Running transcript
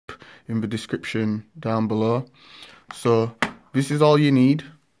in the description down below. So this is all you need.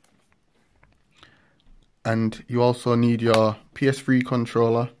 And you also need your PS3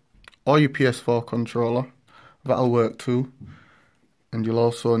 controller or your PS4 controller. That'll work too. And you'll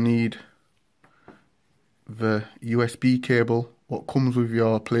also need the USB cable, what comes with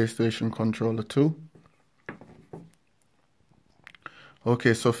your PlayStation controller too.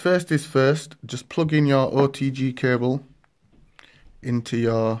 Okay, so first is first, just plug in your OTG cable into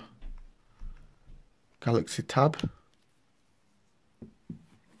your Galaxy Tab.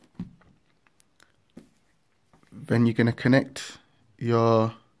 Then you're going to connect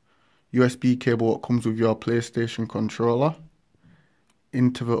your USB cable, what comes with your PlayStation controller,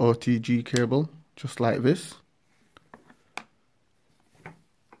 into the OTG cable, just like this.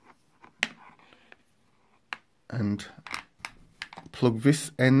 And plug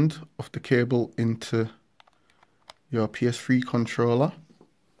this end of the cable into your PS3 controller.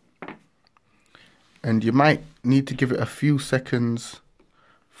 And you might need to give it a few seconds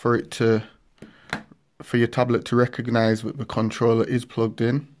for your tablet to recognize that the controller is plugged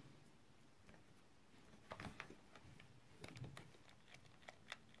in.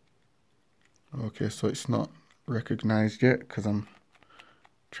 Okay, so it's not recognized yet because I'm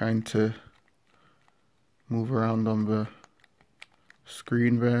trying to move around on the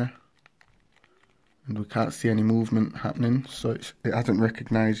screen there, and we can't see any movement happening, so it hasn't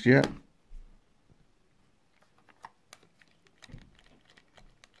recognized yet.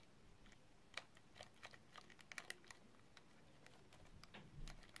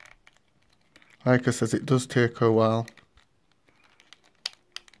 Like I said, it does take a while.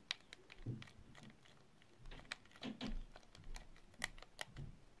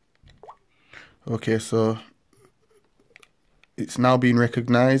 Okay, so it's now being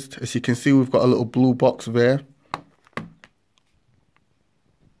recognized. As you can see, we've got a little blue box there.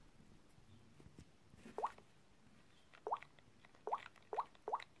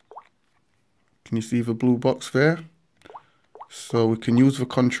 Can you see the blue box there? So we can use the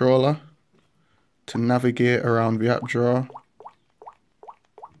controller to navigate around the app drawer.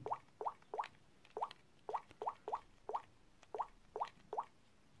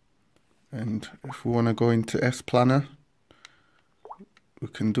 And if we want to go into S Planner, we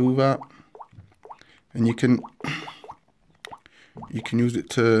can do that. And you can use it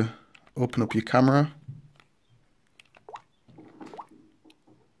to open up your camera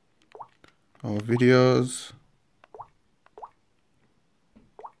or videos.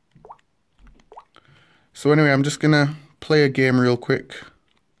 So anyway, I'm just gonna play a game real quick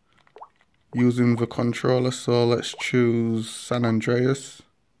using the controller. So let's choose San Andreas.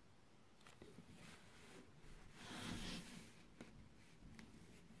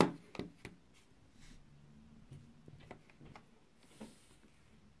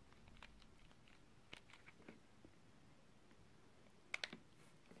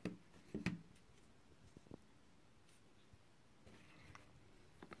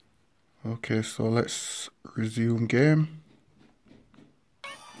 Okay, so let's resume game.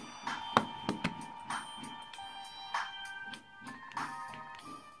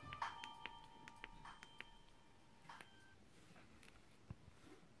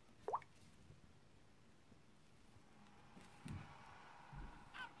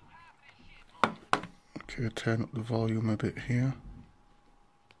 Okay, turn up the volume a bit here.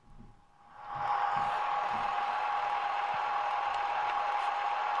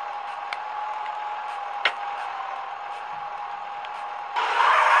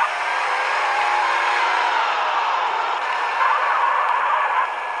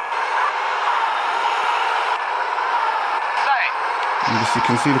 And as you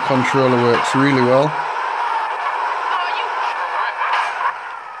can see, the controller works really well.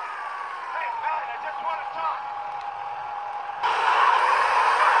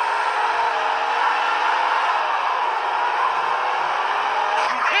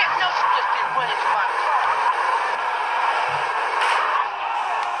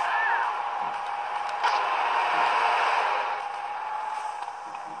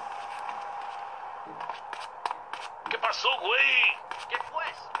 ¿Qué pasó, güey? ¿Qué fue?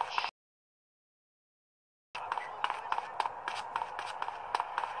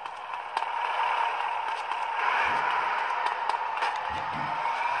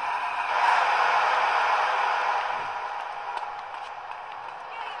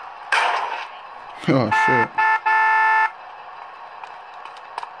 Oh shit.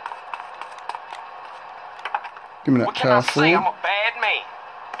 Give me that car full. I'm a bad man.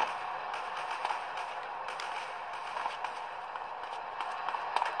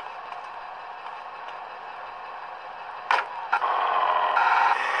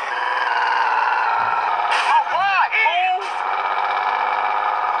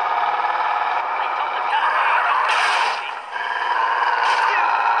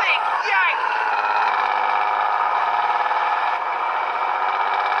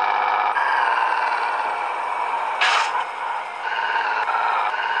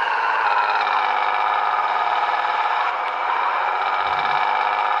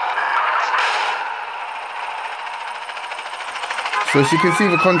 So as you can see,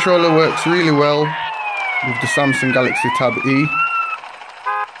 the controller works really well with the Samsung Galaxy Tab E.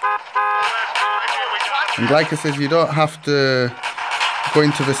 And like I said, you don't have to go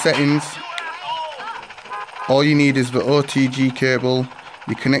into the settings. All you need is the OTG cable.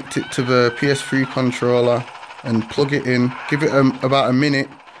 You connect it to the PS3 controller and plug it in. Give it about a minute,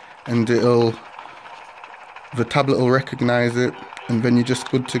 and the tablet will recognize it, and then you're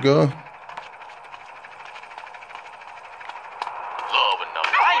just good to go.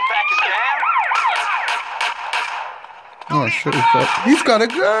 Oh shit, he's got a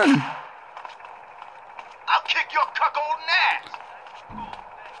gun! I'll kick your cuckolding ass!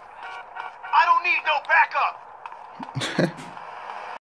 I don't need no backup!